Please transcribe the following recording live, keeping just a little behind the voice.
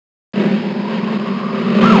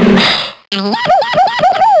Nick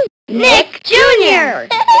Jr.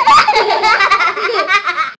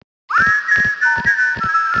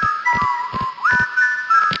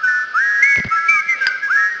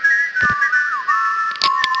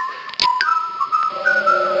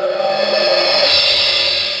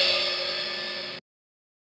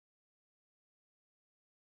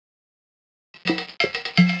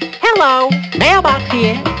 Hello, mailbox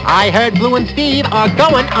here. I heard Blue and Steve are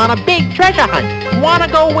going on a big treasure hunt. Wanna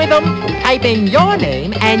go with them? Type in your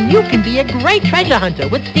name and you can be a great treasure hunter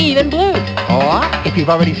with Steve and Blue. Or, if you've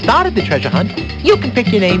already started the treasure hunt, you can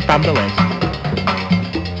pick your name from the list.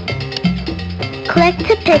 Click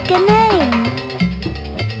to pick a name.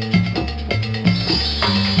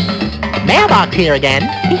 Mailbox here again.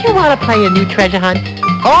 Do you want to play a new treasure hunt?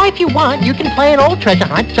 Or if you want, you can play an old treasure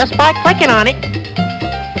hunt just by clicking on it.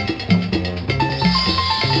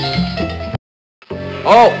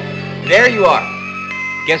 Oh, there you are.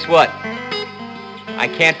 Guess what? I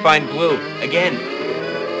can't find Blue again.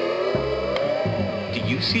 Do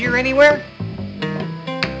you see her anywhere?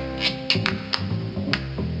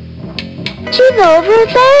 She's over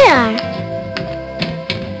there.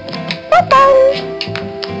 Bye-bye.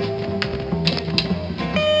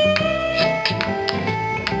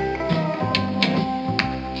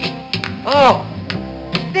 Oh,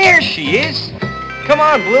 there she is. Come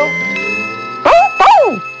on, Blue.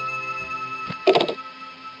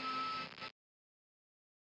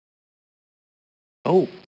 Oh,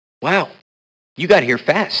 wow. You got here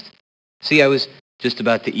fast. See, I was just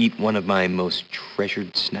about to eat one of my most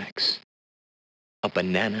treasured snacks. A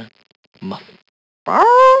banana muffin.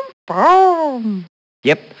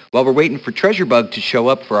 Yep, while we're waiting for Treasure Bug to show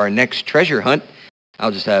up for our next treasure hunt,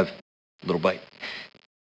 I'll just have a little bite.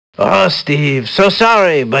 Oh, Steve, so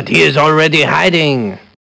sorry, but he is already hiding.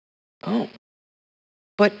 Oh,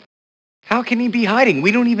 but how can he be hiding?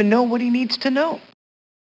 We don't even know what he needs to know.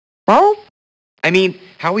 I mean,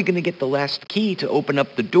 how are we going to get the last key to open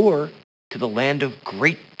up the door to the land of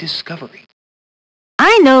great discovery?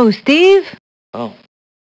 I know, Steve. Oh,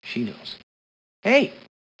 she knows. Hey,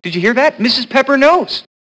 did you hear that? Mrs. Pepper knows.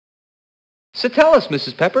 So tell us,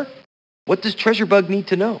 Mrs. Pepper, what does Treasure Bug need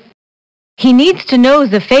to know? He needs to know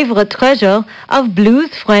the favorite treasure of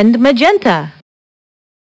Blue's friend Magenta.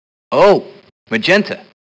 Oh, Magenta.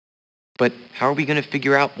 But how are we going to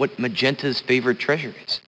figure out what Magenta's favorite treasure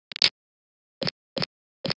is?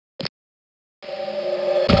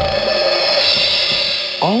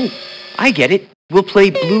 Oh, I get it. We'll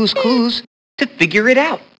play Blue's Clues to figure it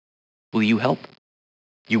out. Will you help?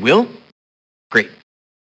 You will? Great.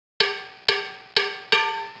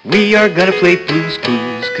 We are gonna play Blue's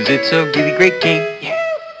Clues, 'cause it's a really great game. Yeah.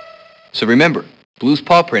 So remember, Blue's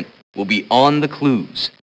paw print will be on the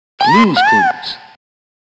clues. Blue's Clues.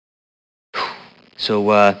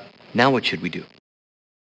 So, now what should we do?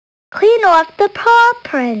 Clean off the paw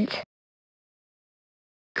print.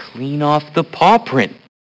 Clean off the paw print.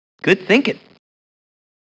 Good thinking.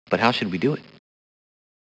 But how should we do it?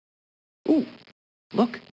 Ooh,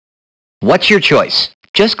 look. What's your choice?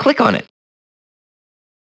 Just click on it.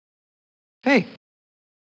 Hey,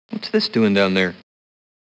 what's this doing down there?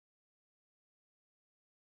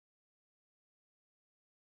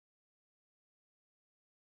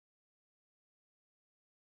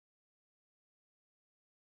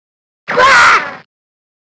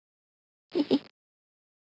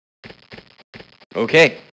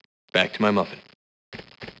 Okay, back to my muffin.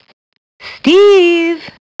 Steve,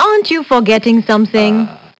 aren't you forgetting something?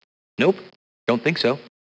 Nope, don't think so.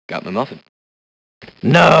 Got my muffin.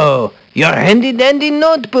 No, your handy-dandy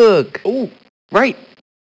notebook. Oh, right.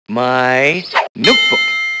 My notebook.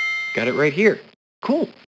 Got it right here. Cool.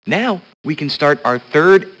 Now we can start our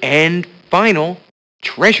third and final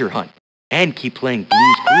treasure hunt and keep playing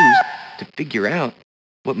Blue's Clues to figure out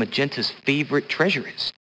what Magenta's favorite treasure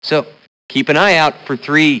is. So, keep an eye out for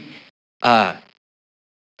 3,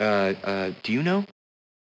 do you know?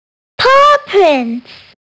 Paw prints.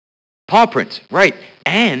 Paw prints, right.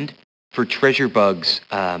 And for Treasure Bug's,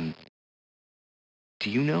 do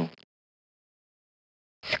you know?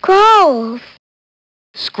 Scrolls.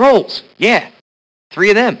 Scrolls, yeah.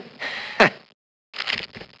 3 of them.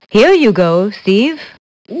 Here you go, Steve.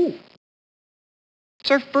 Ooh. It's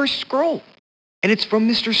our first scroll. And it's from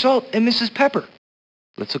Mr. Salt and Mrs. Pepper.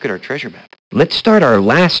 Let's look at our treasure map. Let's start our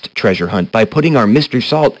last treasure hunt by putting our Mr.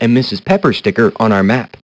 Salt and Mrs. Pepper sticker on our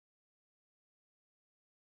map.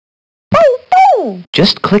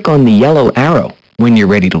 Just click on the yellow arrow when you're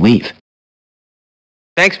ready to leave.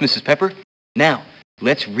 Thanks, Mrs. Pepper. Now,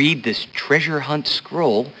 let's read this treasure hunt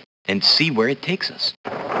scroll and see where it takes us.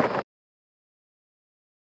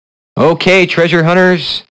 Okay, treasure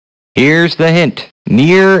hunters. Here's the hint.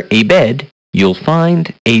 Near a bed, you'll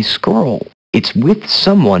find a scroll. It's with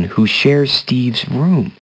someone who shares Steve's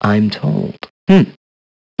room, I'm told.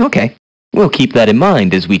 Okay, we'll keep that in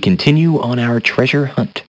mind as we continue on our treasure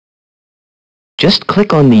hunt. Just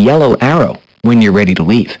click on the yellow arrow when you're ready to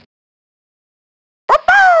leave.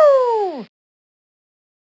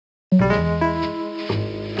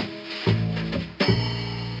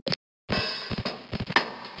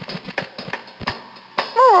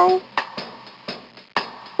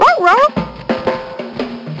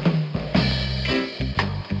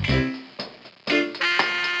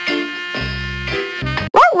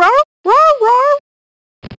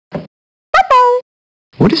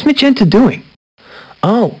 What is Magenta doing?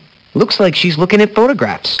 Oh, looks like she's looking at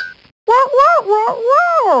photographs.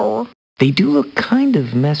 They do look kind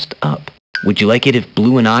of messed up. Would you like it if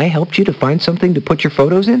Blue and I helped you to find something to put your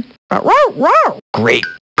photos in? Great.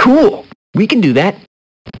 Cool. We can do that.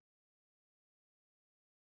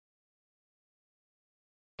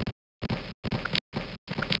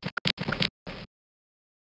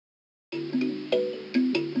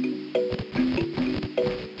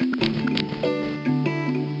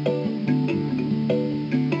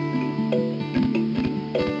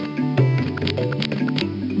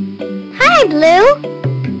 Hi, Blue.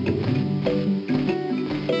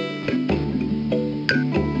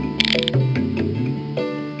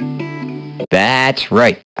 That's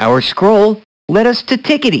right. Our scroll led us to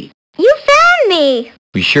Tickety. You found me.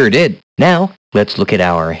 We sure did. Now, let's look at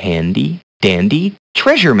our handy, dandy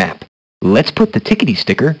treasure map. Let's put the Tickety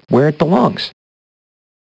sticker where it belongs.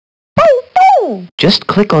 Just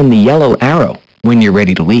click on the yellow arrow when you're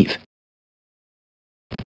ready to leave.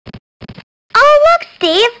 Oh, look,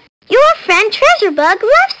 Steve. Your friend Treasure Bug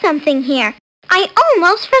left something here. I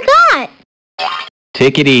almost forgot.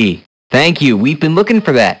 Tickety. Thank you. We've been looking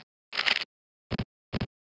for that.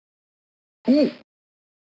 Ooh.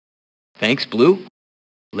 Thanks, Blue.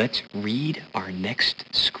 Let's read our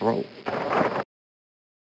next scroll.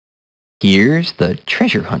 Here's the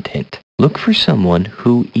treasure hunt hint. Look for someone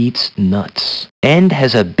who eats nuts and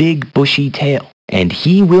has a big bushy tail, and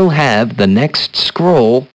he will have the next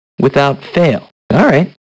scroll without fail. All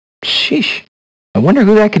right. Sheesh. I wonder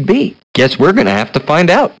who that could be. Guess we're going to have to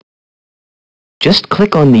find out. Just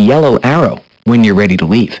click on the yellow arrow when you're ready to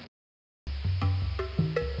leave.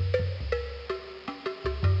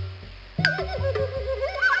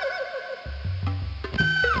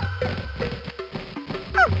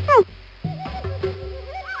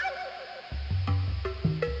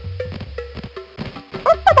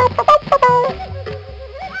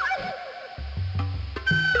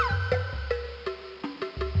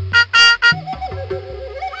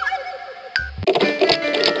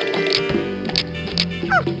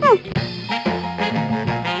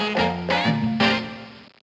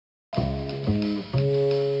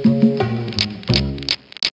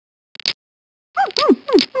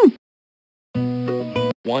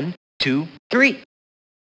 One, two, three.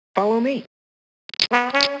 Follow me.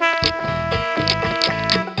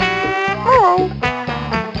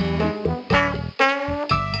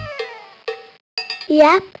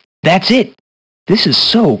 Yep. That's it. This is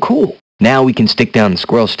so cool. Now we can stick down the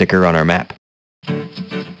squirrel sticker on our map.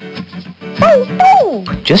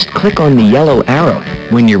 Just click on the yellow arrow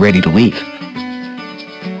when you're ready to leave.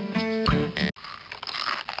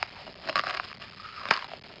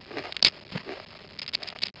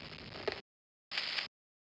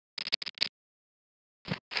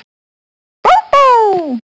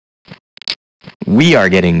 We are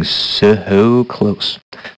getting so close.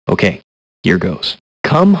 Okay, here goes.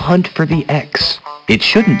 Come hunt for the X. It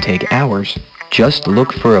shouldn't take hours. Just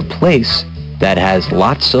look for a place that has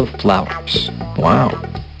lots of flowers. Wow.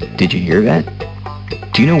 Did you hear that?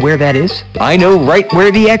 Do you know where that is? I know right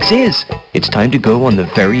where the X is. It's time to go on the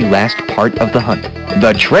very last part of the hunt.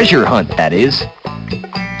 The treasure hunt, that is.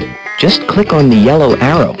 Just click on the yellow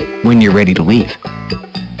arrow when you're ready to leave.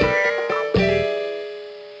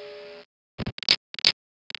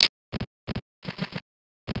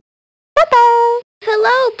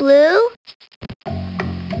 Hello, Blue.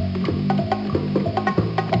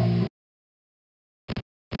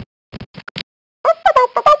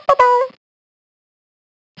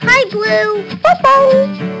 Hi, Blue.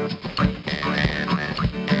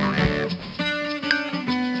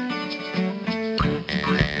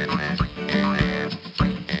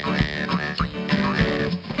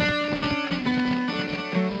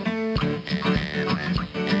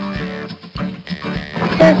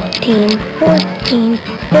 Thirteen, 14,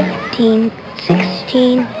 15,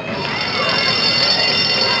 16.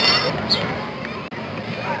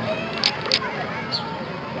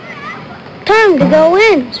 Time to go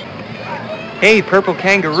in. Hey, Purple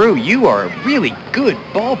Kangaroo, you are a really good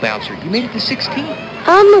ball bouncer. You made it to 16.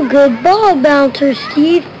 I'm a good ball bouncer,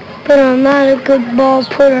 Steve, but I'm not a good ball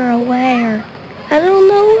putter or wearer. I don't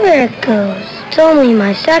know where it goes. It's only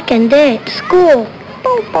my second day at school.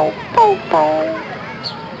 Oh,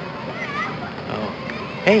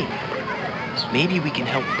 hey, maybe we can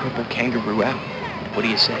help Purple Kangaroo out. What do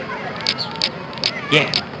you say?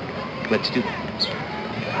 Yeah, let's do that.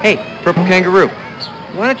 Hey, Purple Kangaroo,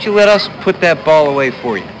 why don't you let us put that ball away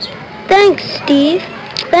for you? Thanks, Steve.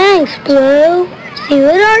 Thanks, Blue. See you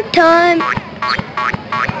at art time.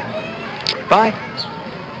 Bye.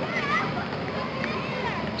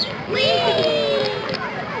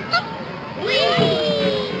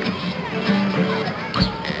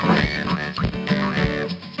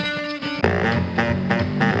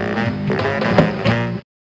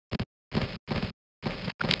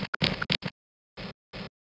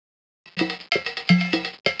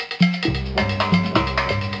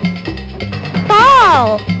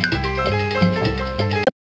 Ball!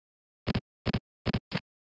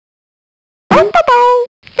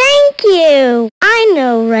 Thank you. I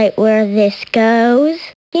know right where this goes.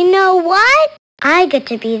 You know what? I get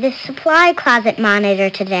to be the supply closet monitor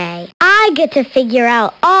today. I get to figure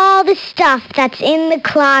out all the stuff that's in the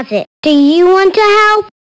closet. Do you want to help?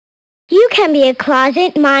 You can be a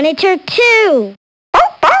closet monitor too.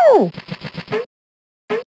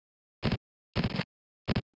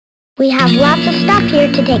 We have lots of stuff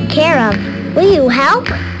here to take care of. Will you help?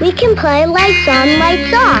 We can play lights on,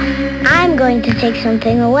 lights off. I'm going to take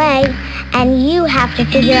something away, and you have to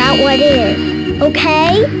figure out what it is.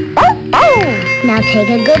 Okay? Now take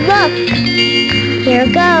a good look. Here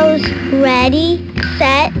goes. Ready,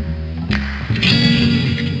 set,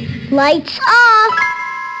 lights off.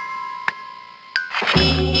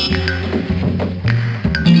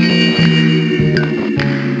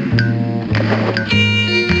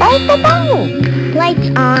 Lights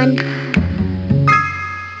on.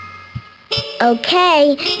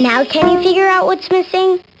 Okay, now can you figure out what's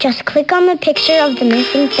missing? Just click on the picture of the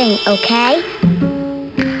missing thing, okay?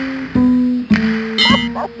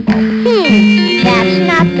 That's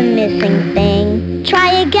not the missing thing.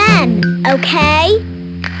 Try again, okay?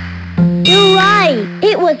 You're right,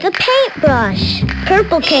 it was a paintbrush.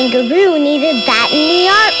 Purple Kangaroo needed that in the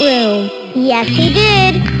art room. Yes, he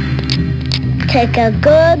did. Take a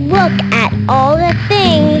good look at all the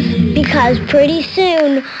things, because pretty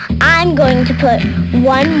soon I'm going to put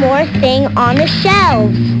one more thing on the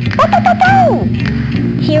shelves.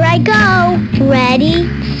 Here I go. Ready,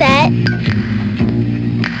 set,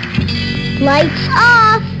 lights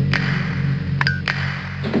off.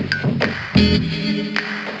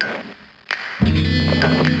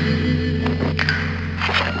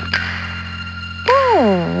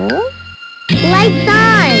 Lights on.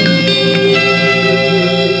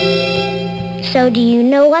 So do you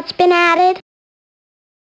know what's been added?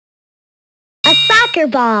 A soccer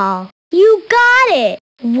ball. You got it.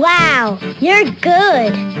 Wow, you're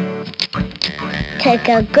good. Take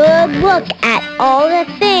a good look at all the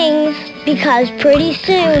things, because pretty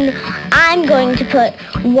soon I'm going to put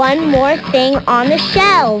one more thing on the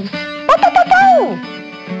shelves.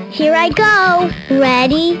 Here I go.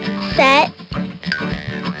 Ready, set,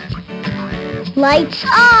 lights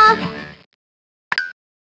off.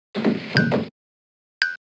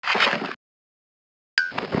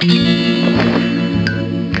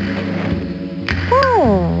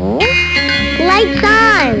 Lights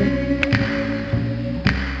on.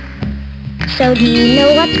 So do you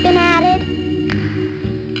know what's been added?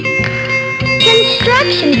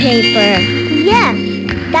 Construction paper. Yes,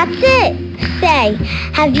 that's it. Say,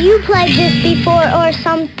 have you played this before or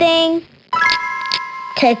something?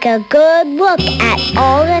 Take a good look at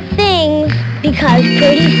all the things, because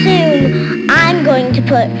pretty soon I'm going to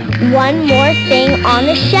put one more thing on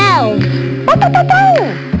the shelves.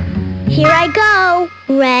 Here I go.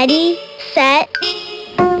 Ready, set,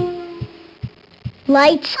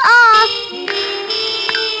 lights off.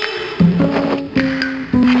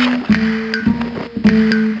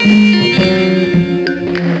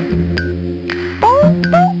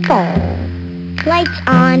 Lights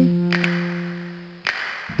on.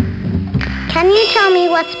 Can you tell me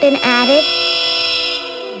what's been added?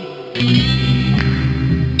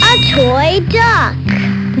 A toy duck.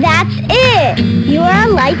 That's it. You're a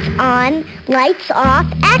lights on, lights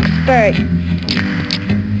off expert.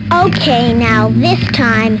 Okay, now this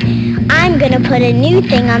time, I'm gonna put a new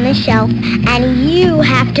thing on the shelf, and you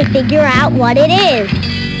have to figure out what it is.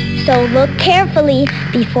 So look carefully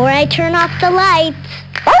before I turn off the lights.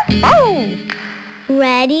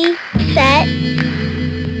 Ready, set,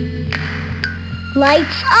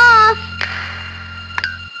 lights off.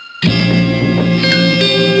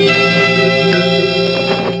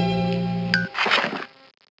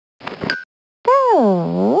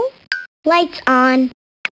 lights on.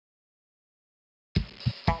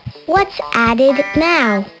 What's added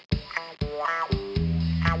now?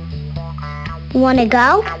 Wanna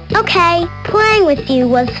go? Okay, playing with you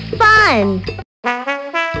was fun.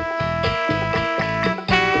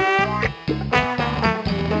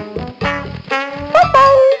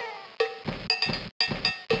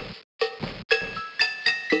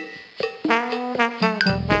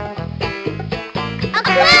 A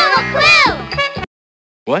clue!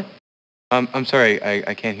 What? I'm sorry,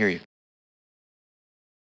 I can't hear you.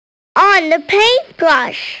 On the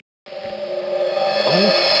paintbrush.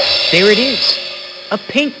 Oh, there it is. A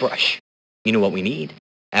paintbrush. You know what we need?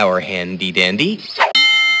 Our handy-dandy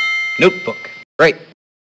notebook. Right.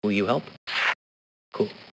 Will you help? Cool.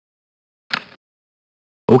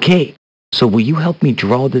 Okay, so will you help me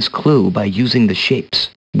draw this clue by using the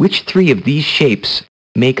shapes? Which three of these shapes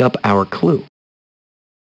make up our clue?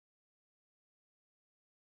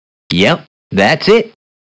 Yep, that's it.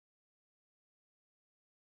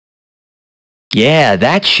 Yeah,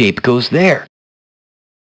 that shape goes there.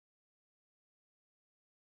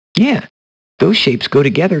 Yeah, those shapes go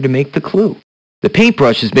together to make the clue. The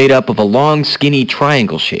paintbrush is made up of a long, skinny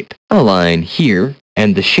triangle shape, a line here,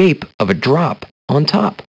 and the shape of a drop on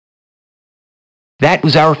top. That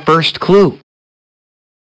was our first clue.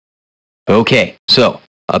 Okay, so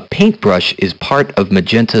a paintbrush is part of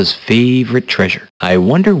Magenta's favorite treasure. I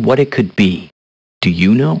wonder what it could be. Do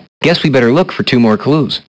you know? Guess we better look for 2 more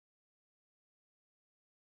clues.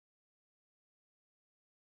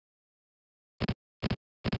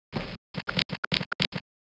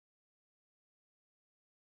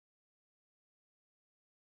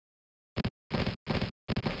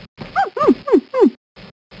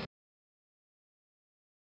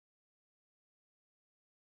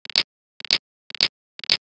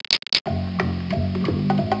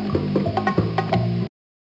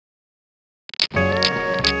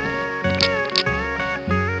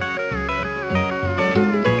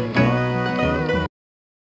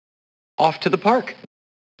 Off to the park.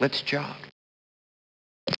 Let's jog.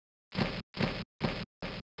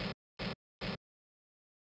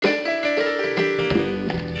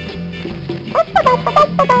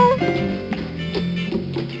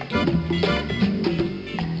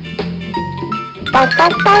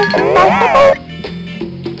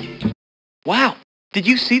 Wow, did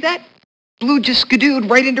you see that? Blue just skidooed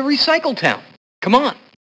right into Recycle Town. Come on.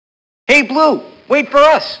 Hey, Blue, wait for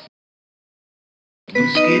us. Blue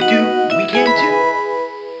skidoo, we can too.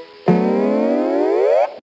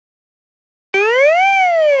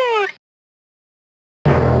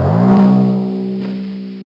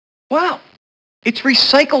 Wow, it's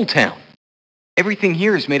Recycle Town. Everything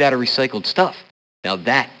here is made out of recycled stuff. Now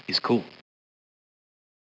that is cool.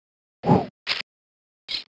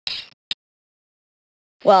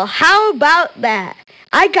 Well, how about that?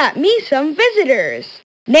 I got me some visitors.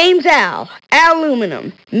 Name's Al,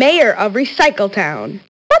 Aluminum, mayor of Recycle Town.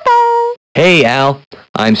 Hey, Al.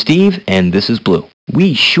 I'm Steve, and this is Blue.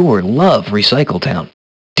 We sure love Recycle Town.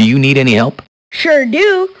 Do you need any help? Sure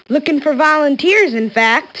do. Looking for volunteers, in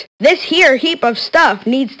fact. This here heap of stuff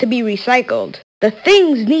needs to be recycled. The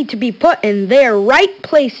things need to be put in their right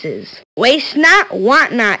places. Waste not,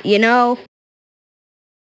 want not, you know.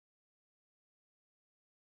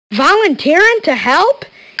 Volunteering to help?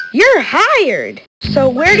 You're hired. So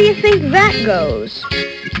where do you think that goes?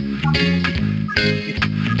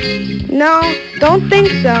 No, don't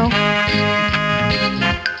think so.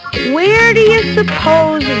 Where do you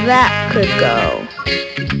suppose that could go?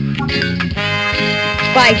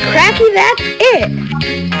 By cracky, that's it.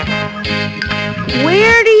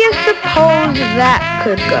 Where do you suppose that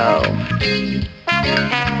could go?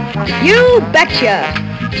 You betcha.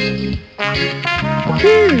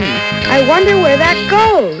 I wonder where that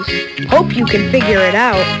goes. Hope you can figure it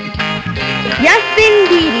out. Yes,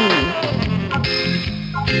 indeedy.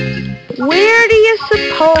 Where do you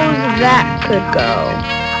suppose that could go?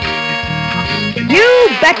 You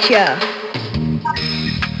betcha.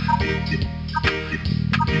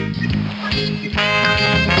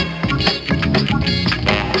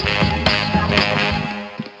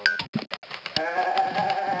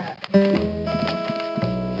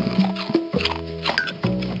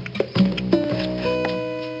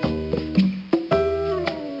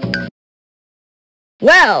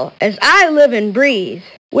 Well, as I live and breathe,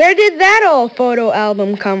 where did that old photo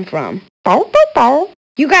album come from?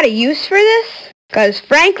 You got a use for this? 'Cause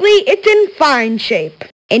frankly, it's in fine shape,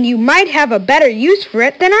 and you might have a better use for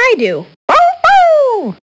it than I do.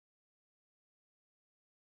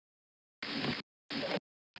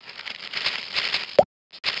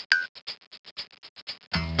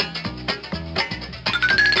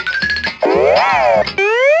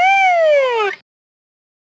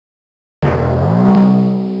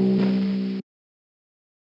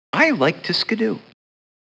 I like to skidoo.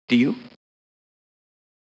 Do you?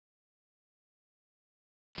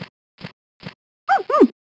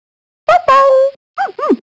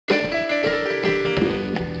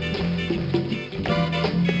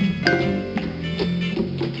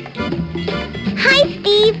 Hi,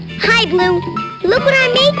 Steve. Hi, Blue. Look what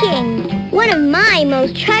I'm making. One of my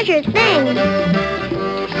most treasured things.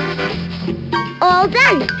 All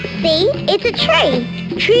done. See? It's a tree.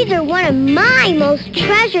 Trees are one of my most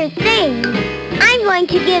treasured things. I'm going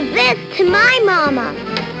to give this to my mama.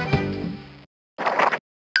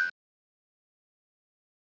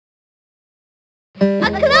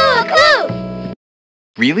 A clue! A clue!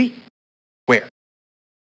 Really? Where?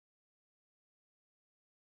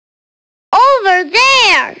 Over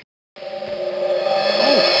there!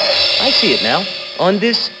 Oh, I see it now. On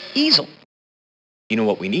this easel. You know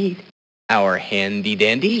what we need? Our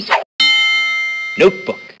handy-dandy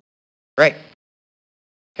notebook. Right.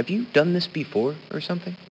 Have you done this before or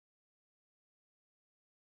something?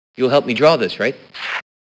 You'll help me draw this, right?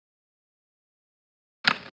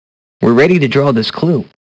 We're ready to draw this clue.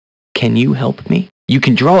 Can you help me? You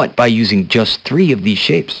can draw it by using just 3 of these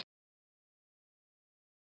shapes.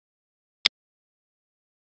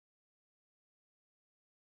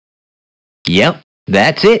 Yep,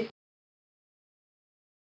 that's it.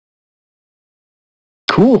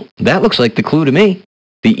 Cool, that looks like the clue to me.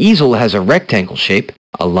 The easel has a rectangle shape,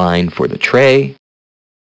 a line for the tray,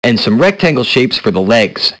 and some rectangle shapes for the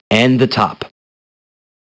legs and the top.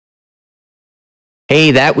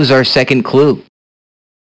 Hey, that was our second clue.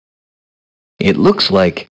 It looks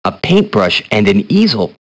like a paintbrush and an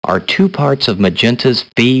easel are 2 parts of Magenta's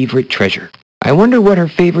favorite treasure. I wonder what her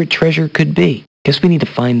favorite treasure could be. Guess we need to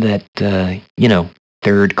find that,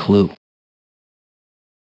 third clue.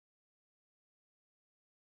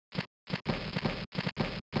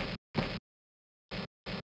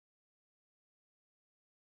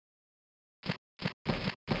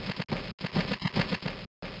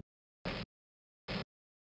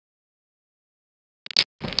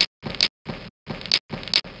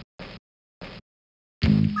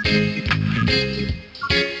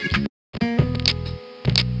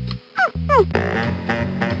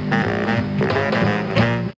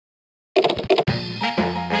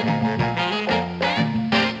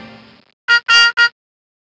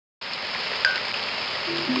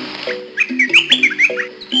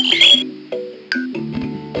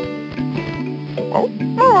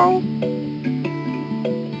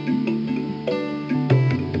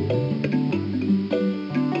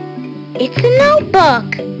 It's a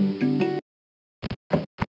notebook.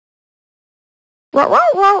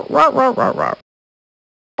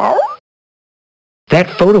 That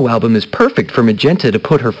photo album is perfect for Magenta to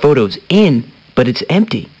put her photos in, but it's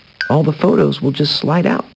empty. All the photos will just slide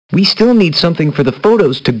out. We still need something for the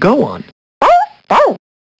photos to go on.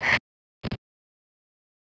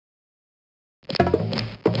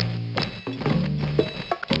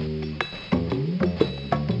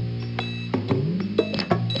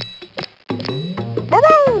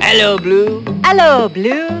 Hello, Blue. Hello,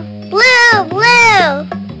 Blue. Blue, blue.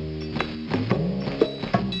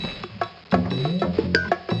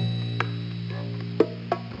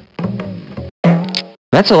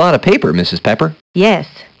 That's a lot of paper, Mrs. Pepper. Yes,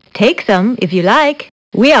 take some if you like.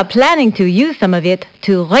 We are planning to use some of it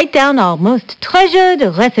to write down our most treasured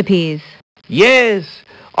recipes. Yes,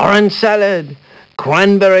 orange salad,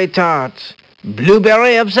 cranberry tarts,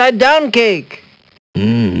 blueberry upside-down cake.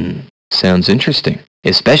 Sounds interesting.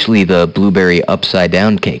 Especially the blueberry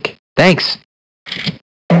upside-down cake. Thanks.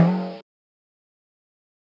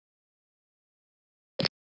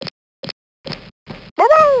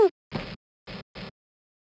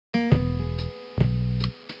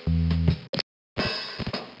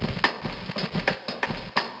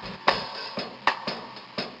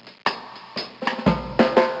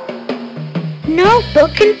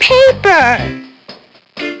 Notebook and paper.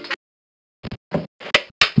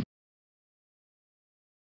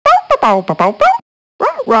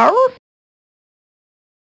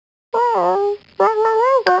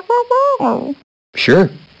 Sure,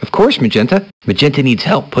 of course, Magenta. Magenta needs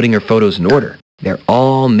help putting her photos in order. They're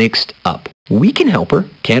all mixed up. We can help her,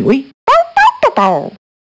 can't we?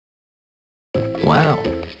 Wow,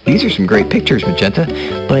 these are some great pictures, Magenta.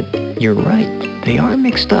 But you're right, they are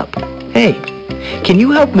mixed up. Hey, can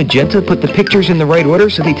you help Magenta put the pictures in the right order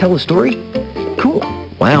so they tell a story? Cool.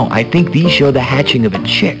 Wow, I think these show the hatching of a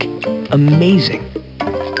chick. Amazing.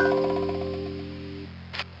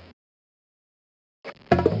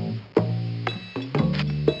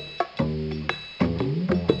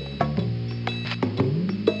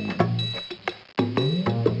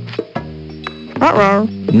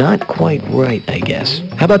 Not quite right, I guess.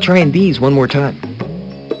 How about trying these one more time?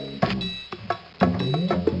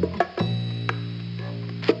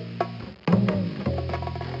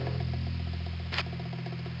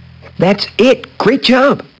 That's it! Great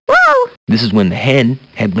job! This is when the hen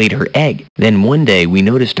had laid her egg. Then one day we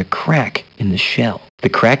noticed a crack in the shell. The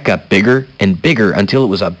crack got bigger and bigger until it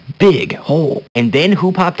was a big hole. And then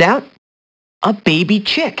who popped out? A baby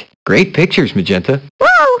chick. Great pictures, Magenta.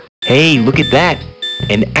 Hey, look at that.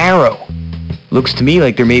 An arrow. Looks to me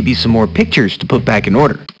like there may be some more pictures to put back in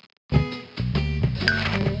order.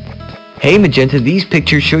 Hey, Magenta, these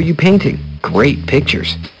pictures show you painting. Great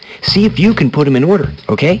pictures. See if you can put them in order,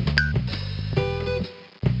 okay?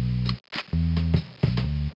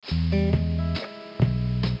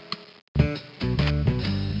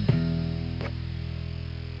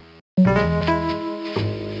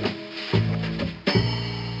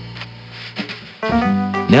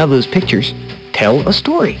 Now those pictures tell a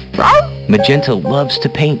story. Magenta loves to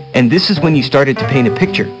paint, and this is when you started to paint a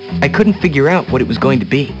picture. I couldn't figure out what it was going to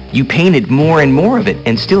be. You painted more and more of it,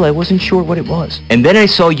 and still I wasn't sure what it was. And then I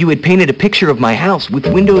saw you had painted a picture of my house with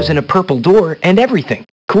windows and a purple door and everything.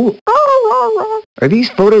 Cool. Are these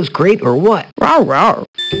photos great or what?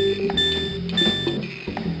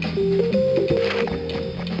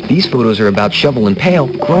 These photos are about Shovel and Pail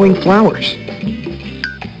growing flowers.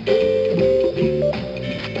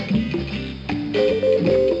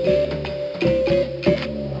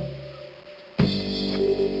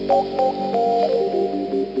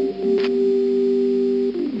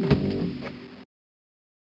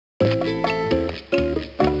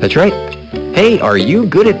 That's right. Hey, are you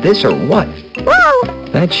good at this or what?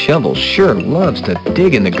 That shovel sure loves to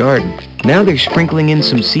dig in the garden. Now they're sprinkling in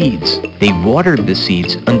some seeds. They watered the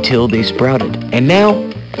seeds until they sprouted. And now,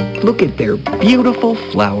 look at their beautiful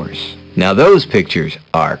flowers. Now those pictures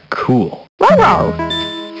are cool.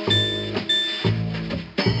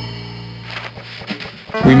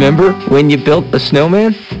 Remember when you built a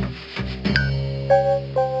snowman?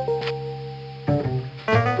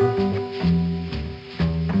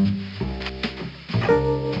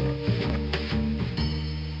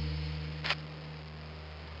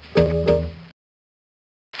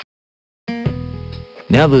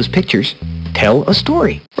 Now those pictures tell a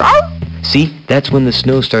story. See, that's when the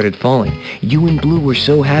snow started falling. You and Blue were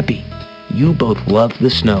so happy. You both loved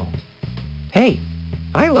the snow. Hey,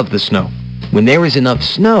 I love the snow. When there was enough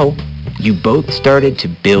snow, you both started to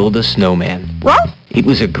build a snowman. It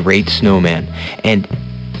was a great snowman. And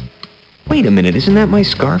wait a minute, isn't that my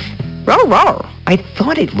scarf? I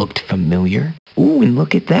thought it looked familiar. Ooh, and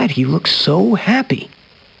look at that. He looks so happy.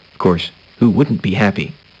 Of course, who wouldn't be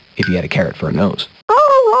happy if he had a carrot for a nose?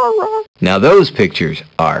 Now those pictures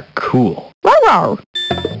are cool. A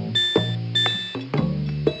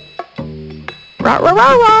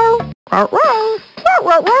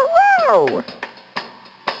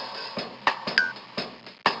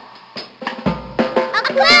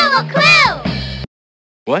clue!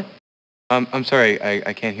 What? I'm sorry,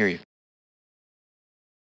 I can't hear you.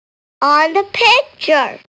 On the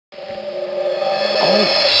picture.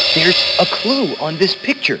 Oh, there's a clue on this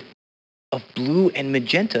picture of Blue and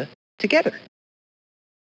Magenta together.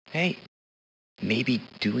 Hey, maybe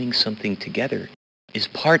doing something together is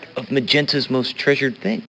part of Magenta's most treasured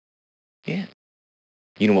thing. Yeah.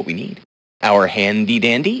 You know what we need? Our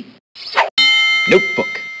handy-dandy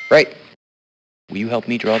notebook. Right. Will you help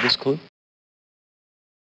me draw this clue?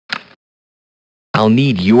 I'll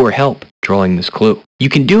need your help drawing this clue. You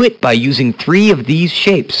can do it by using 3 of these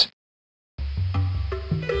shapes.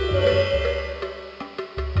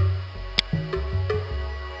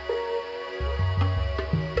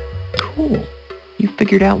 Cool. You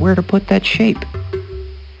figured out where to put that shape.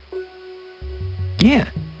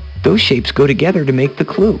 Yeah, those shapes go together to make the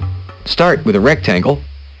clue. Start with a rectangle,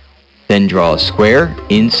 then draw a square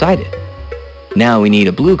inside it. Now we need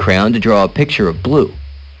a blue crayon to draw a picture of blue.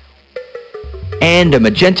 And a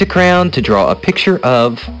magenta crayon to draw a picture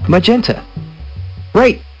of magenta.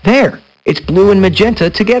 Right, there. It's blue and magenta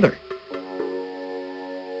together.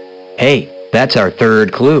 Hey, that's our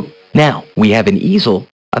 3rd clue. Now, we have an easel,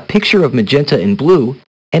 a picture of magenta and blue,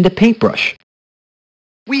 and a paintbrush.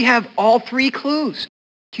 We have all 3 clues.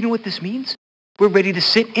 Do you know what this means? We're ready to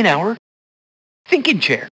sit in our thinking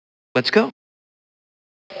chair. Let's go.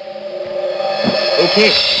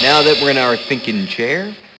 Okay, now that we're in our thinking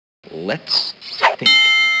chair, let's think.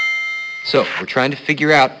 So, we're trying to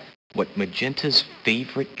figure out what Magenta's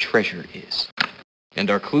favorite treasure is. And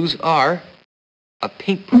our clues are a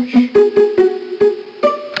paintbrush,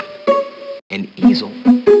 an easel,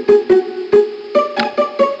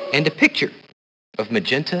 and a picture of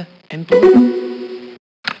Magenta and Blue.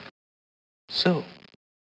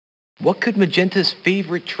 What could Magenta's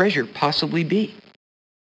favorite treasure possibly be?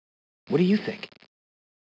 What do you think?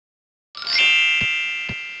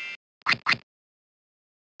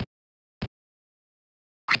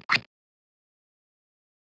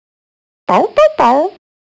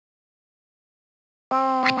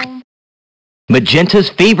 Magenta's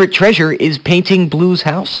favorite treasure is painting Blue's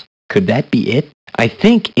house. Could that be it? I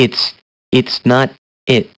think it's not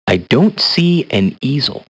it. I don't see an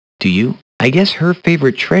easel. Do you? I guess her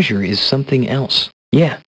favorite treasure is something else.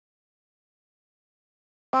 Yeah.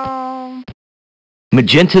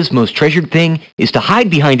 Magenta's most treasured thing is to hide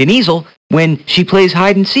behind an easel when she plays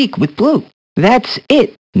hide and seek with Blue. That's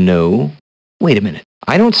it. No. Wait a minute.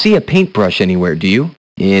 I don't see a paintbrush anywhere, do you?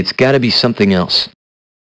 It's gotta be something else.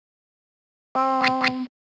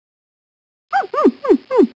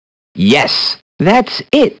 Yes, that's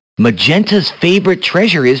it. Magenta's favorite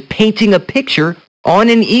treasure is painting a picture on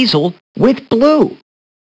an easel with Blue.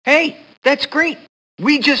 Hey, that's great.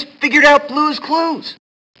 We just figured out Blue's clues.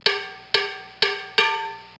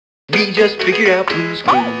 We just figured out Blue's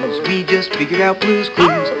clues. We just figured out Blue's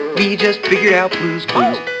clues. We just figured out Blue's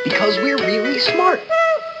clues because we're really smart.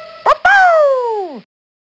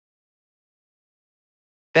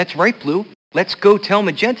 That's right, Blue. Let's go tell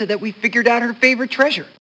Magenta that we figured out her favorite treasure.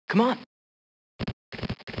 Come on.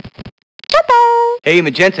 Hey,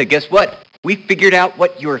 Magenta, guess what? We figured out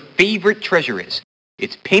what your favorite treasure is.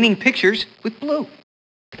 It's painting pictures with Blue.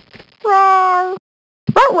 Row.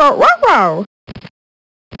 Row, row, row, row.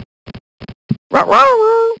 Row, row,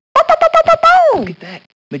 row. Look at that.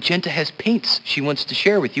 Magenta has paints she wants to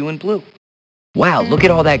share with you and Blue. Wow, look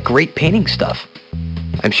at all that great painting stuff.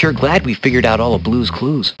 I'm sure glad we figured out all of Blue's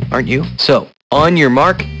clues, aren't you? So, on your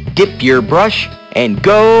mark, dip your brush, and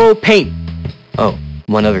go paint. Oh,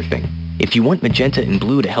 one other thing. If you want Magenta and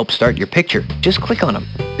Blue to help start your picture, just click on them.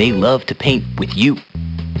 They love to paint with you.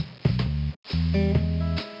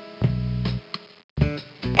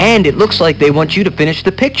 And it looks like they want you to finish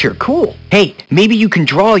the picture. Cool. Hey, maybe you can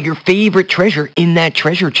draw your favorite treasure in that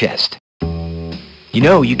treasure chest. You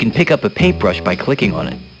know, you can pick up a paintbrush by clicking on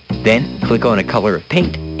it. Then, click on a color of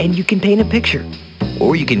paint, and you can paint a picture.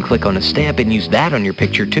 Or you can click on a stamp and use that on your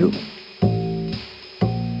picture, too.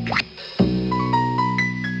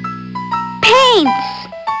 Paints.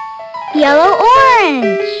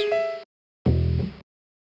 Yellow-orange.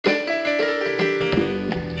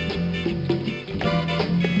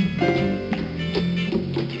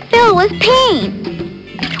 Fill with paint.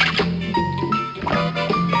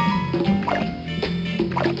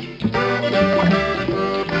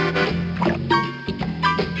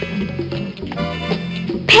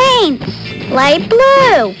 Paints. Light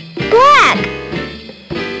blue. Black.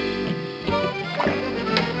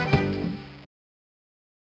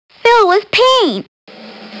 Fill with paint.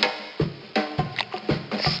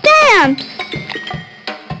 Stamps.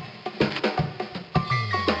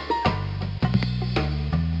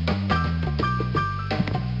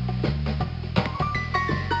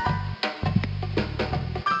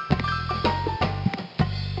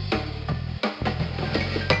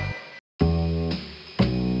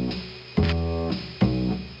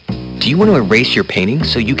 Do you want to erase your painting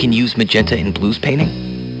so you can use Magenta and Blue's painting?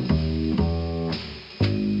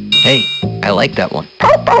 Hey, I like that one.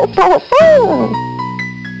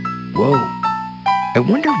 Whoa. I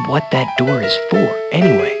wonder what that door is for,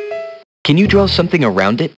 anyway. Can you draw something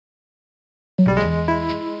around it?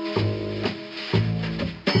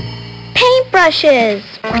 Paintbrushes.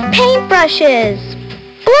 Paintbrushes.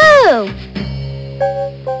 Blue.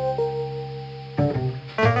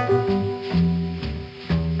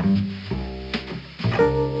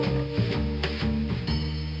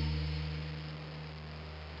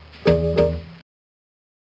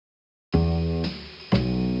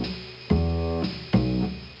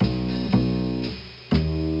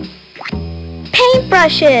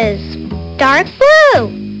 Paintbrushes. Dark blue.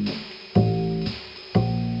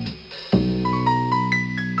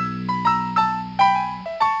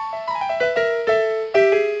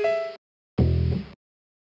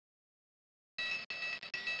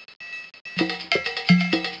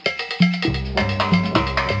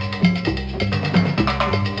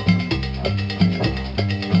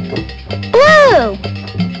 Blue.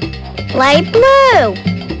 Light blue.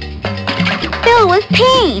 Fill with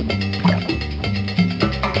paint.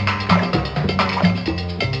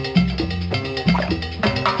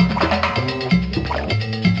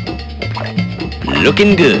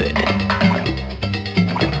 Looking good.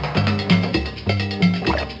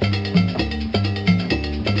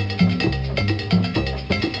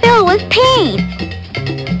 Fill with paint.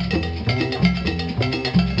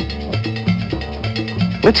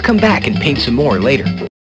 Let's come back and paint some more later.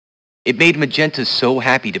 It made Magenta so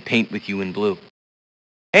happy to paint with you in Blue.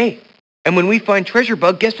 Hey, and when we find Treasure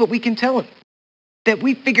Bug, guess what we can tell him? That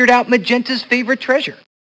we figured out Magenta's favorite treasure.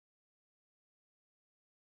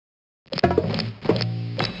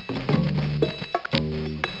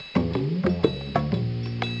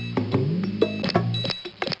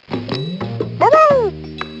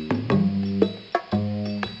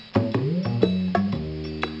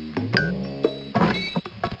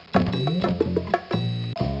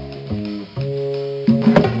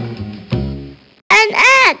 An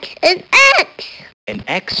X! An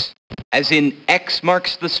X, as in X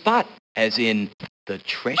marks the spot, as in the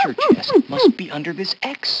treasure chest must be under this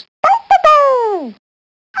X.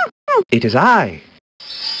 It is I.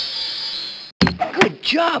 Good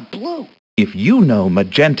job, Blue. If you know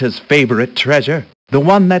Magenta's favorite treasure, the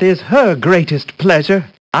one that is her greatest pleasure,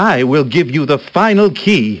 I will give you the final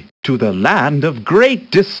key to the land of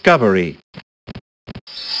great discovery.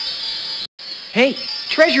 Hey,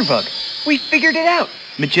 Treasure Bug, we figured it out.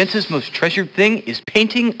 Magenta's most treasured thing is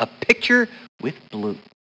painting a picture with Blue.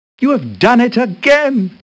 You have done it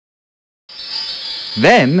again.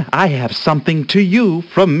 Then I have something to you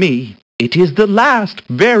from me. It is the last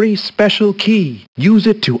very special key. Use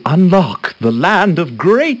it to unlock the land of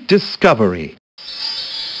great discovery.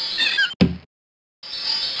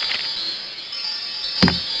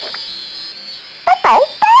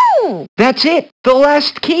 That's it, the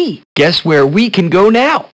last key. Guess where we can go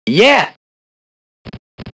now? Yeah.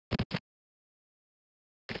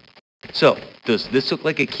 So, does this look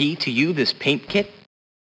like a key to you, this paint kit?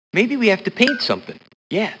 Maybe we have to paint something.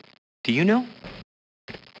 Yeah. Do you know?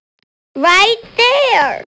 Right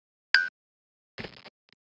there!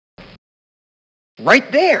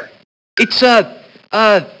 Right there. It's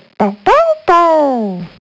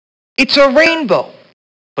it's a rainbow.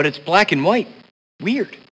 But it's black and white.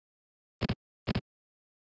 Weird.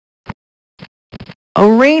 A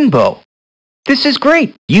rainbow. This is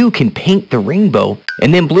great. You can paint the rainbow,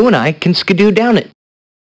 and then Blue and I can skidoo down it.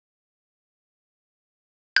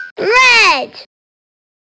 Red!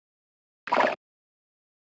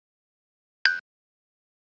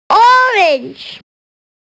 Orange!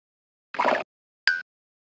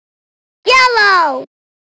 Yellow!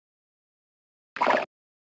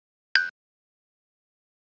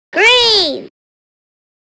 Green!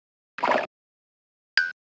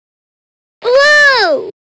 Blue!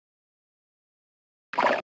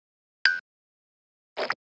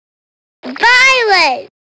 Violet!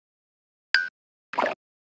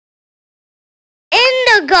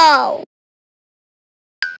 Indigo!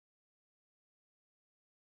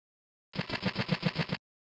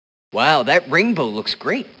 Wow, that rainbow looks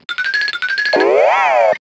great.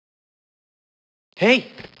 Hey,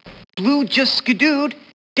 Blue just skidooed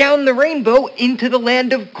down the rainbow into the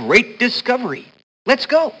land of great discovery. Let's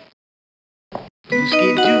go. Blue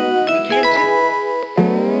skidoo, we can too.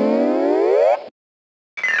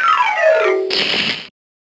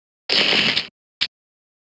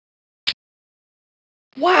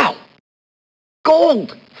 Wow!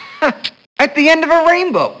 Gold! At the end of a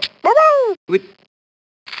rainbow! With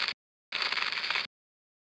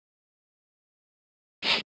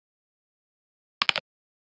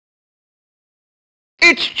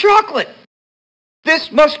It's chocolate!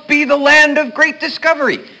 This must be the land of great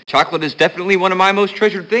discovery. Chocolate is definitely one of my most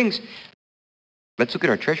treasured things. Let's look at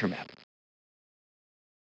our treasure map.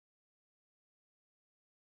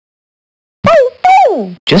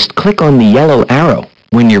 Just click on the yellow arrow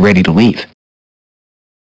when you're ready to leave.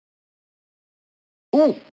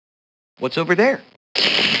 Ooh, what's over there?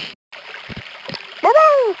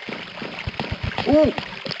 Ooh.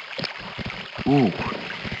 Ooh.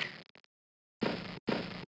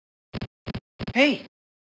 Hey,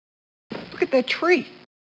 look at that tree.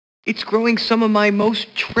 It's growing some of my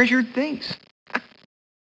most treasured things.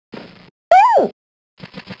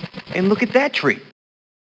 And look at that tree.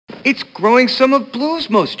 It's growing some of Blue's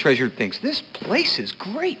most treasured things. This place is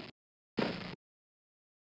great.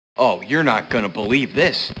 Oh, you're not gonna believe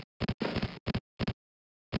this.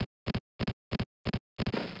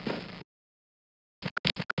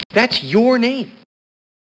 That's your name.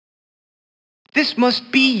 This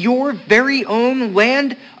must be your very own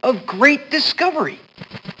land of great discovery.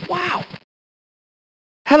 Wow.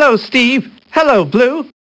 Hello, Steve. Hello, Blue.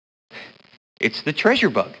 It's the treasure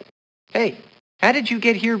bug. Hey, how did you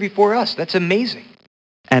get here before us? That's amazing.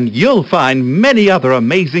 And you'll find many other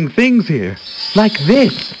amazing things here, like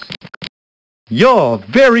this. Your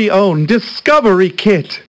very own discovery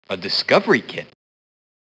kit. A discovery kit?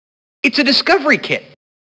 It's a discovery kit.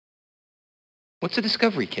 What's a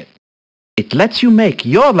discovery kit? It lets you make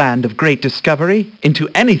your land of great discovery into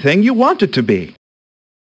anything you want it to be.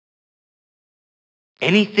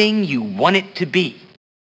 anything you want it to be.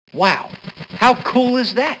 Wow, how cool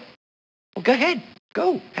is that? Well, go ahead.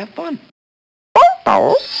 Go. Have fun.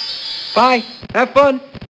 Bye. Have fun.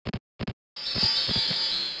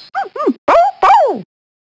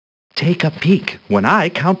 Take a peek when I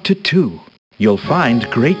count to 2. You'll find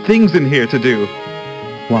great things in here to do.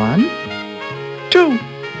 1, 2.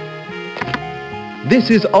 This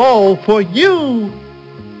is all for you.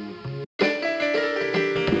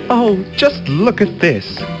 Oh, just look at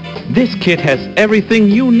this. This kit has everything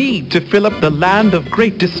you need to fill up the land of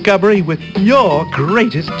great discovery with your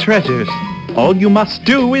greatest treasures. All you must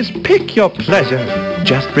do is pick your pleasure.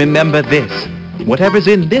 Just remember this. Whatever's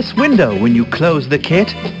in this window when you close the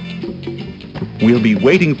kit, we'll be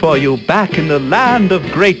waiting for you back in the land of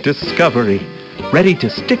great discovery, ready to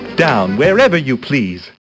stick down wherever you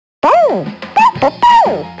please.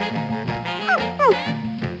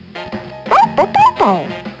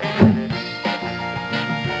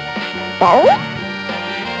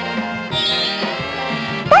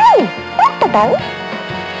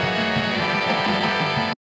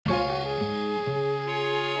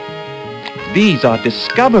 These are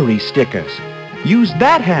discovery stickers. Use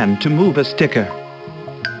that hand to move a sticker.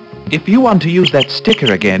 If you want to use that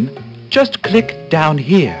sticker again, just click down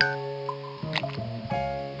here.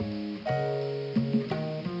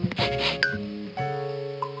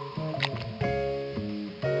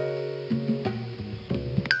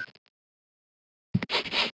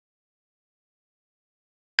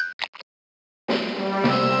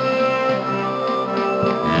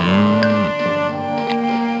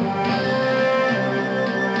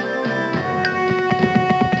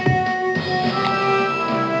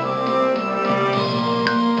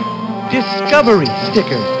 Discovery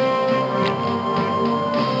stickers.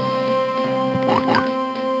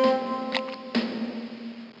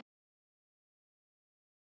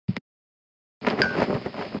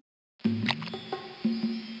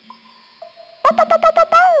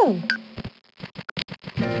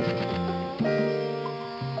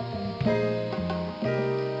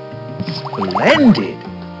 Splendid.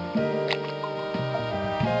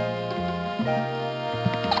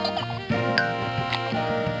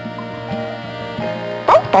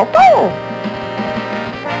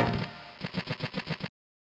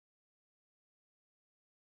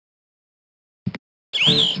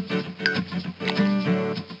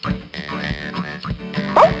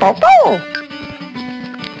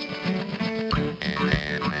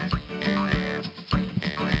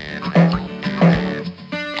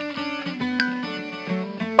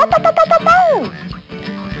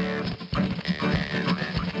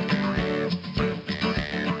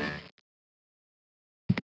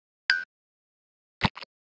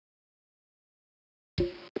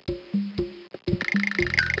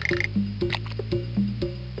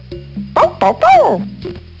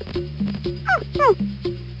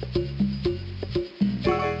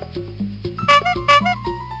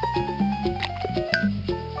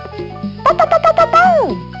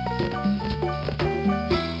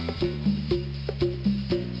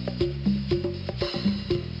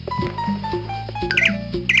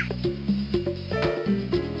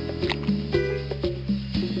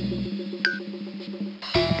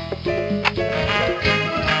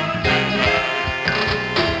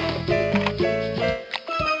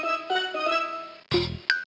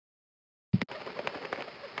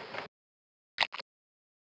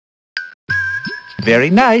 Very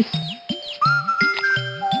nice.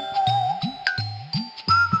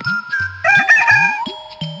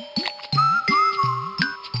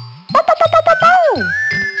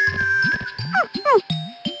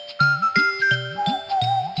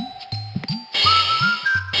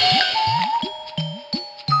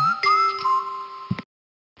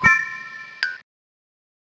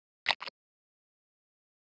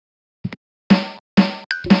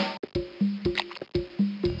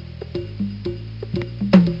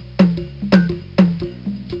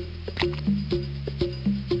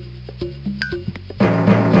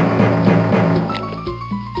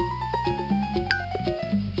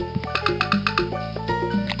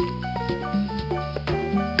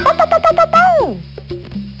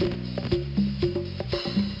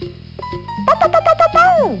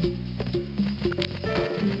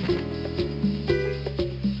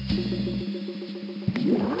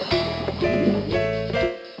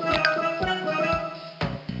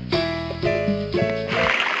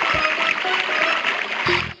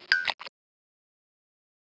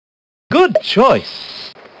 Good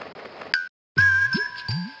choice.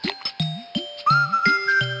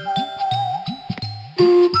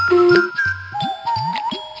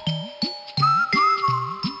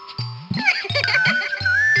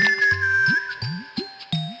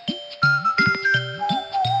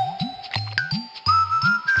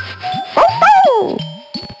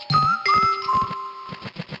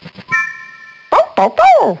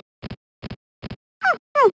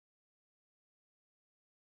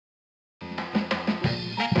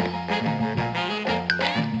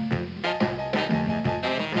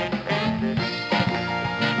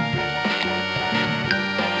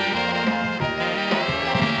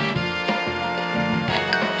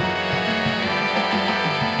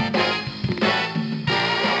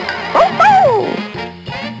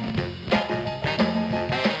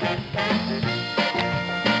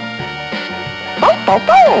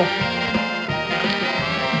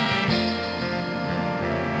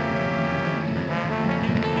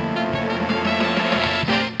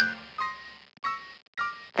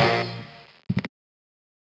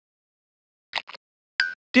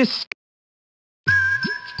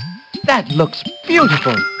 That looks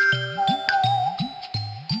beautiful.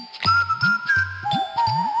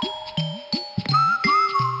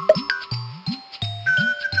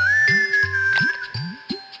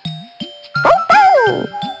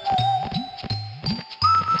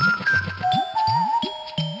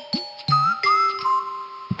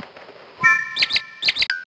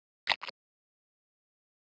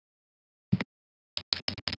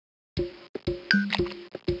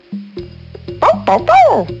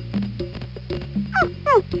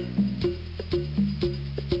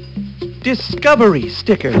 Discovery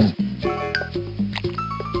stickers.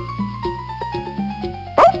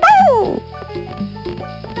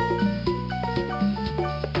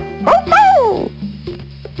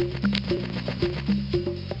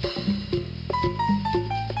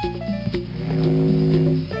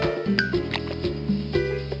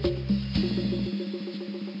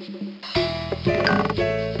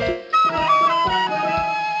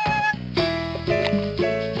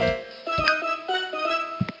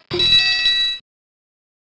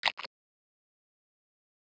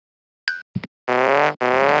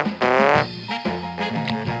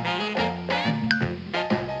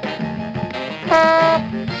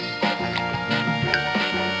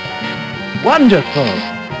 Wonderful!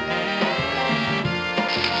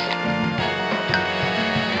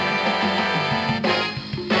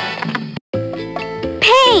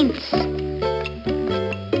 Paints!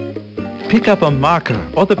 Pick up a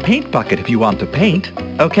marker or the paint bucket if you want to paint,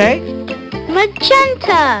 okay?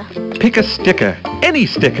 Magenta! Pick a sticker, any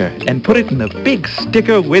sticker, and put it in the big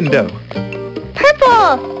sticker window.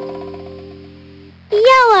 Purple!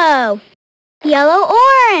 Yellow!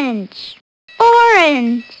 Yellow-orange!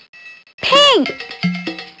 Orange! Pink!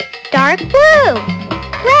 Dark blue!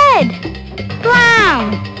 Red!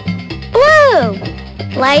 Brown! Blue!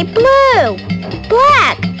 Light blue!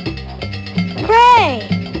 Black! Gray!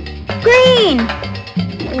 Green!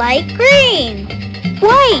 Light green!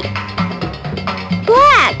 White!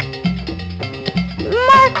 Black!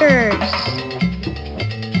 Markers!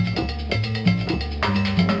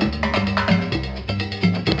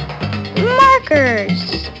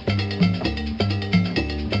 Markers!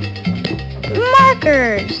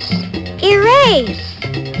 Markers! Erase!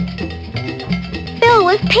 Fill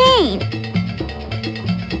with paint!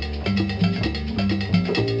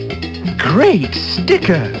 Great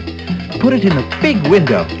sticker! Put it in the big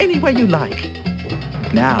window, anywhere you like.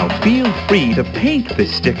 Now feel free to paint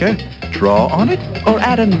this sticker, draw on it, or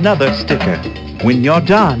add another sticker. When you're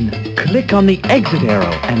done, click on the exit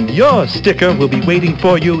arrow and your sticker will be waiting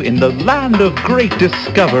for you in the land of great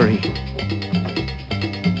discovery.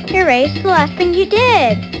 Erase the last thing you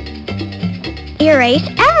did. Erase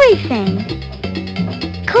everything.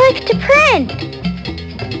 Click to print.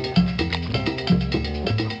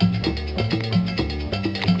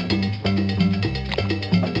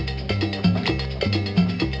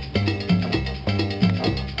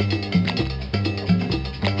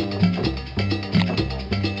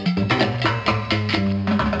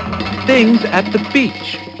 Things at the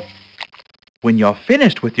beach. When you're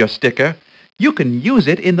finished with your sticker, you can use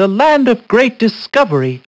it in the land of great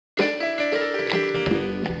discovery.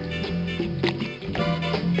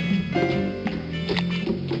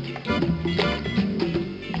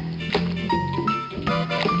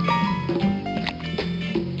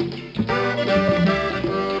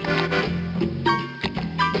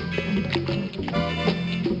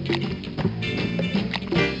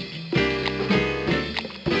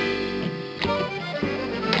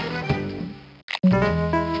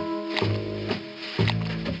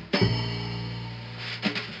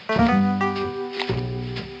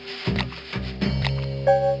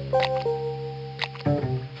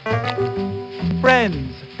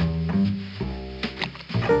 Friends.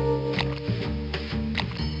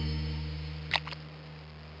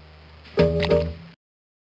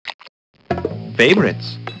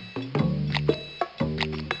 Favorites.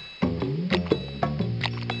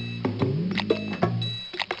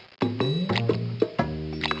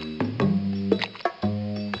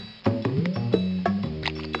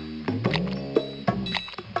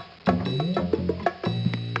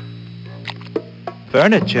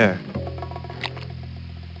 Furniture.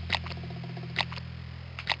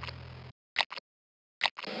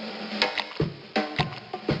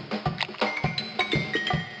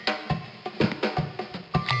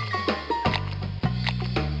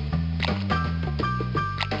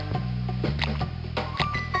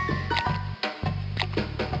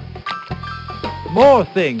 More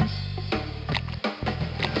things.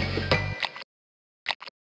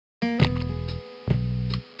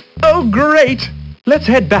 Oh, great! Let's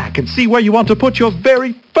head back and see where you want to put your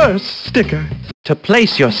very first sticker. To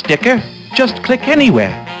place your sticker, just click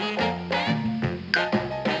anywhere.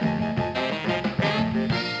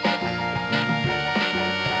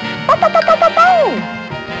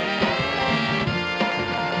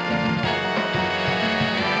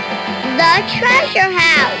 The treasure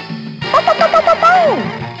house.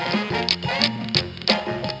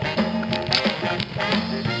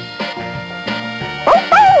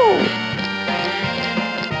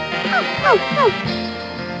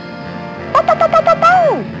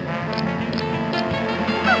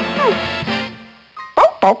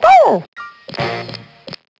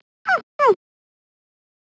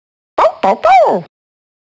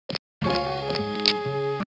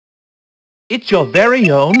 It's your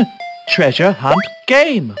very own treasure hunt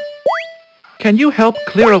game. Can you help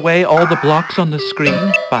clear away all the blocks on the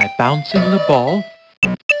screen by bouncing the ball?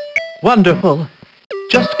 Wonderful.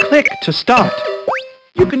 Just click to start.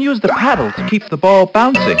 You can use the paddle to keep the ball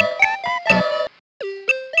bouncing.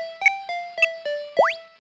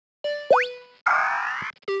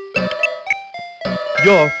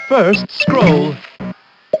 Your first scroll.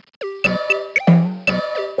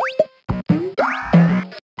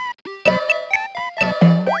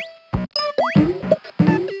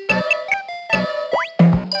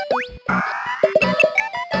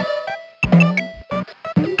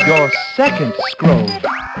 Your second scroll.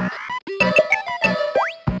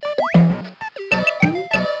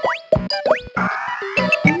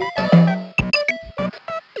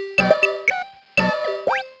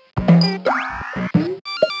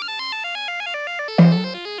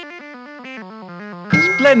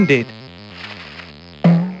 Splendid!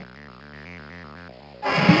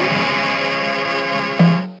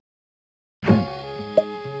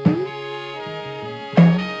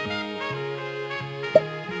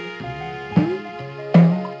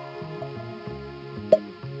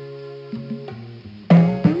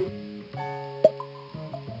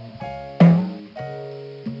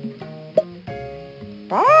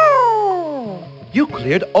 You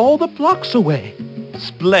cleared all the blocks away.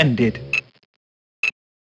 Splendid!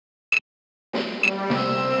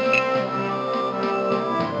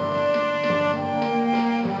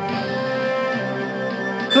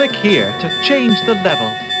 Click here to change the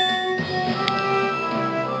level.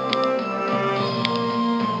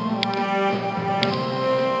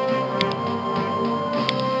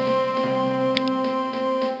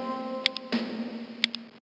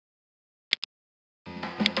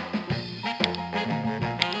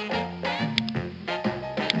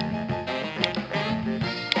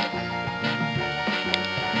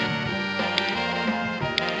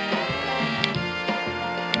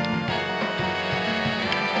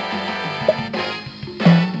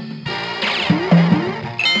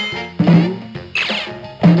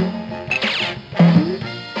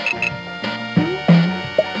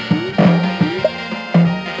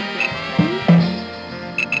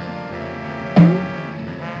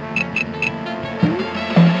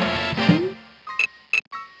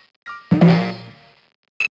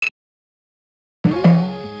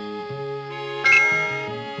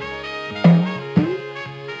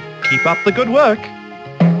 Keep up the good work.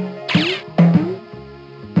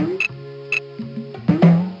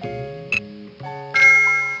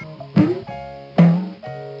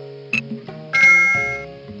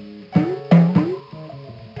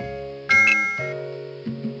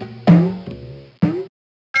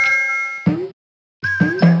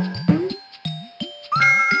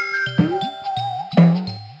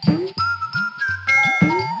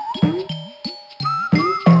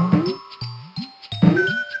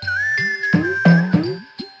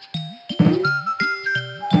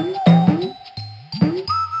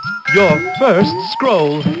 Your first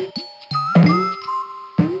scroll.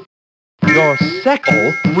 Your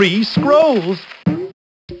second 3 scrolls.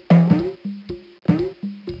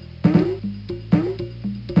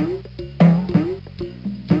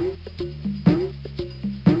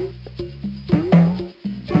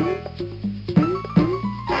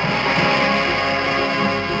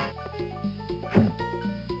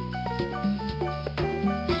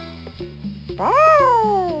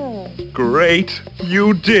 Great!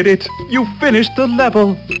 You did it! You finished the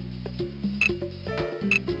level!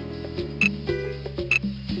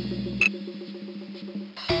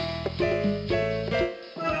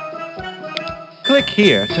 Click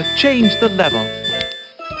here to change the level.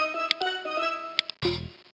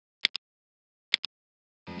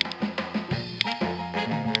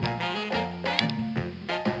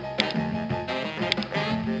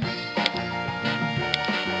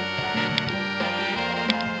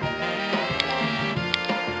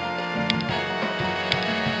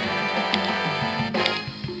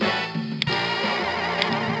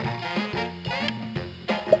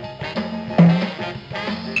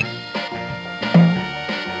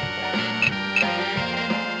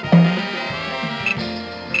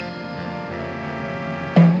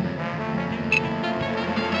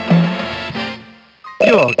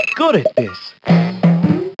 You're good at this.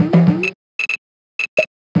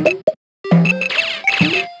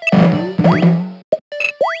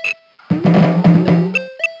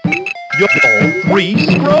 You're all 3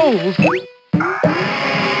 scrolls.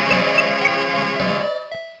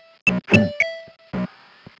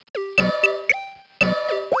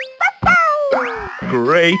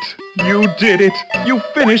 Great! You did it! You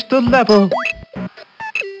finished the level!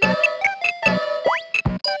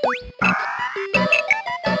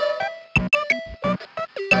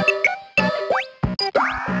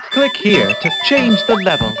 Click here to change the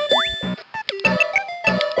level.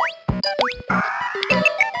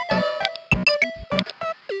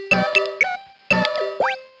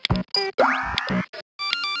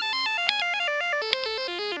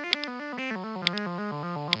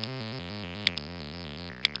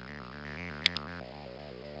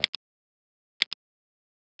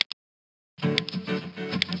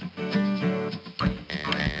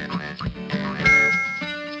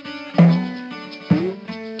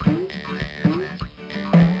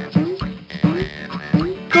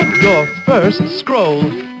 Your first scroll.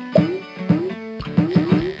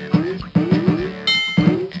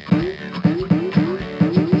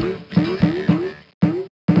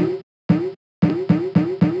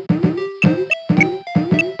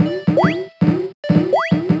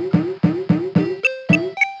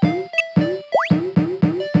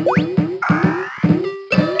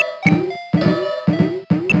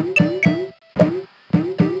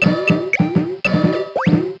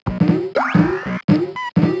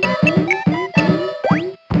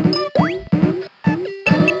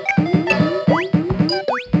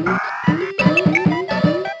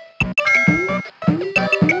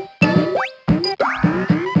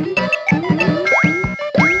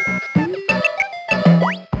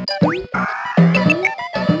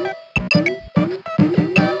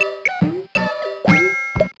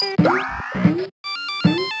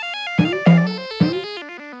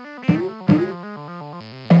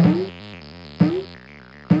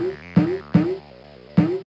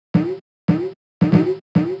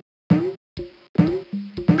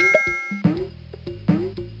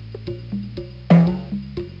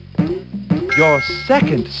 Your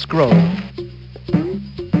second scroll.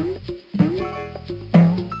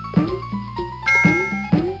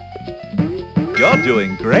 You're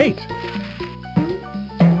doing great.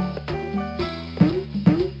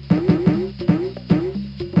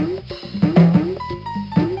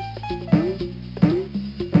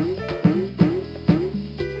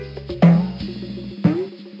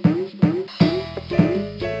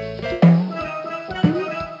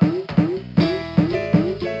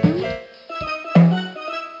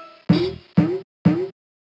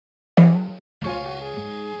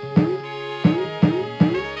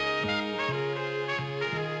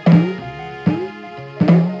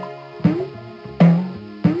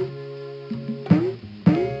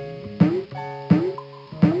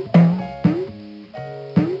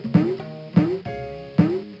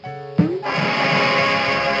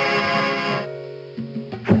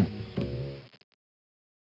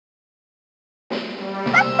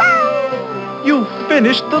 You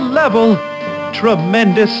finished the level!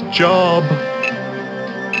 Tremendous job!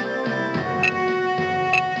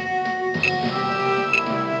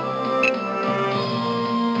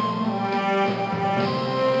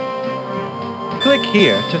 Click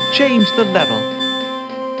here to change the level.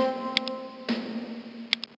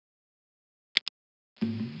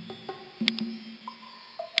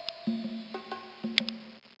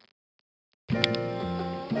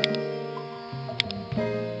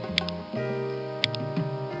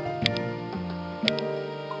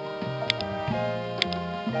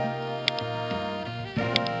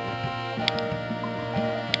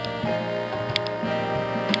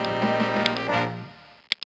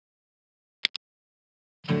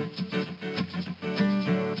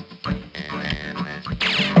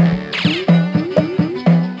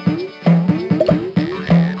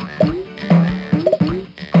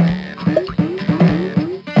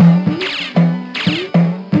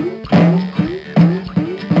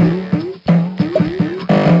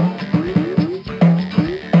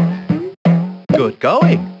 Good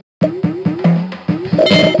going.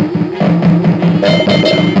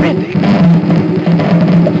 Terrific.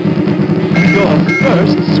 Your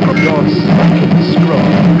first scroll. Your second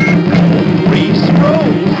scroll. 3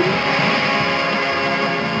 scrolls.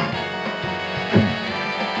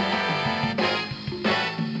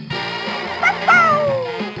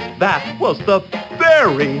 That was the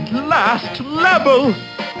very last level.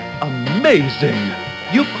 Amazing.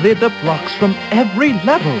 You cleared the blocks from every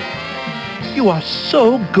level. You are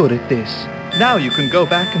so good at this. Now you can go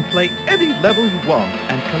back and play any level you want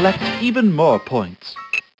and collect even more points.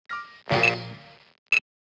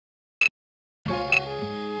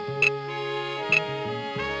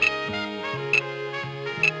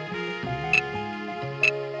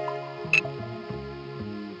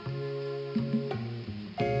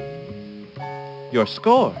 Your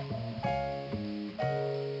score.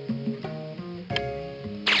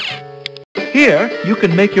 Here, you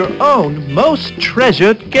can make your own most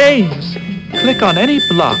treasured games. Click on any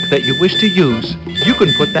block that you wish to use. You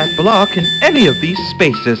can put that block in any of these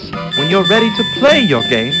spaces. When you're ready to play your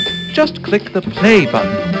game, just click the play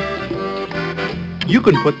button. You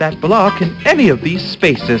can put that block in any of these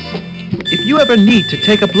spaces. If you ever need to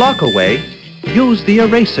take a block away, use the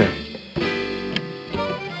eraser.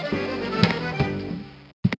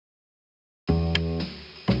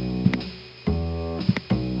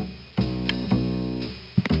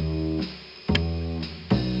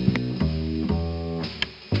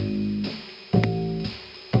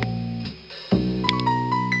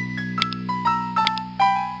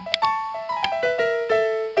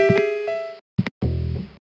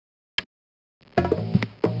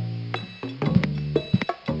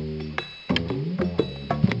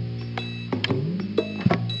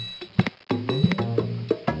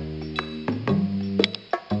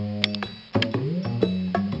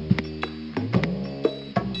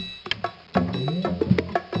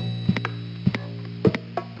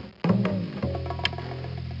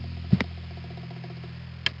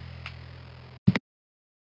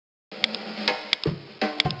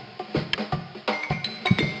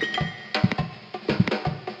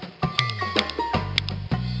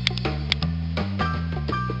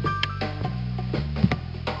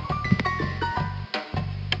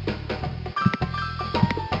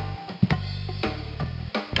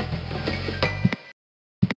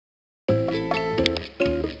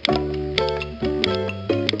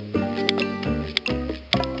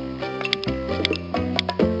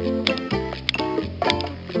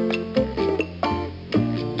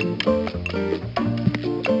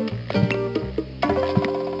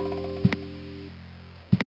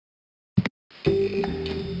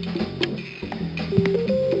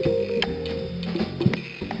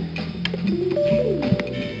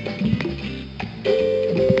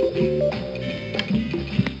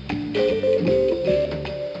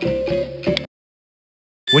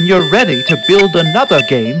 When you're ready to build another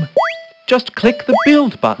game, just click the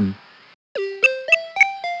Build button.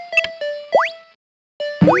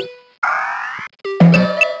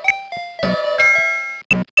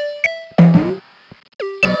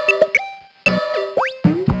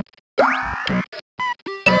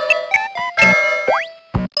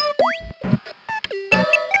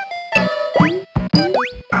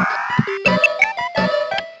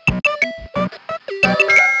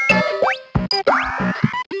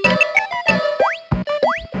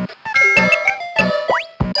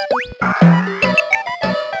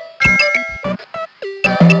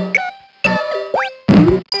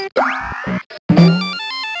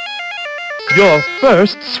 Your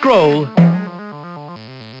first scroll.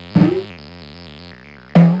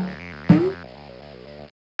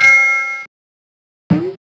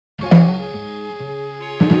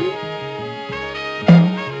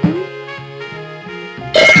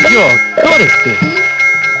 You're good at this.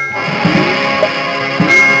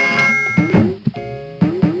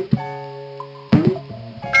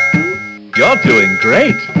 You're doing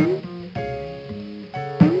great.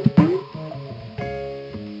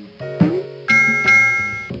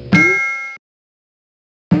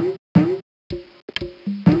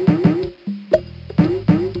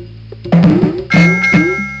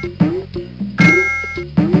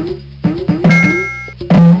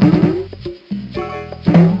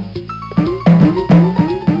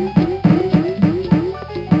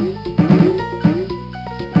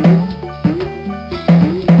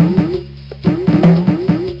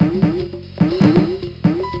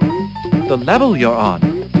 The level you're on.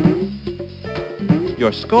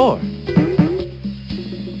 Your score.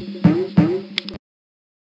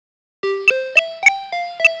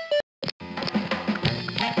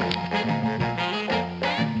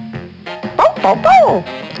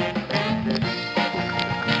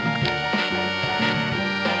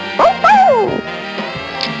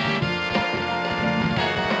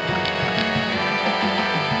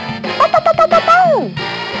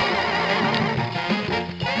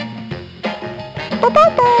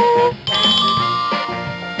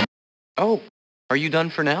 Oh, are you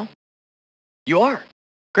done for now? You are?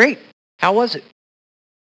 Great. How was it?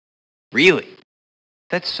 Really?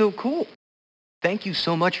 That's so cool. Thank you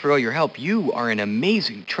so much for all your help. You are an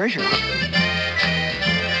amazing treasure hunter.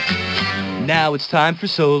 Now it's time for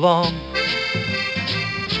so long.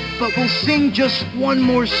 But we'll sing just one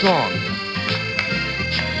more song.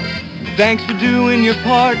 Thanks for doing your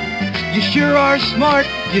part. You sure are smart.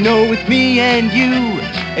 You know, with me and you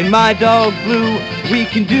and my dog Blue, we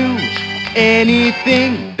can do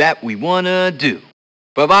anything that we wanna do.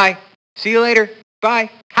 Bye-bye. See you later. Bye.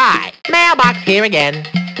 Hi, Mailbox here again.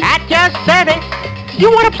 At your service. You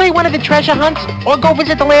want to play one of the treasure hunts or go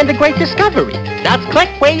visit the land of great discovery? Just click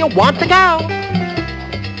where you want to go.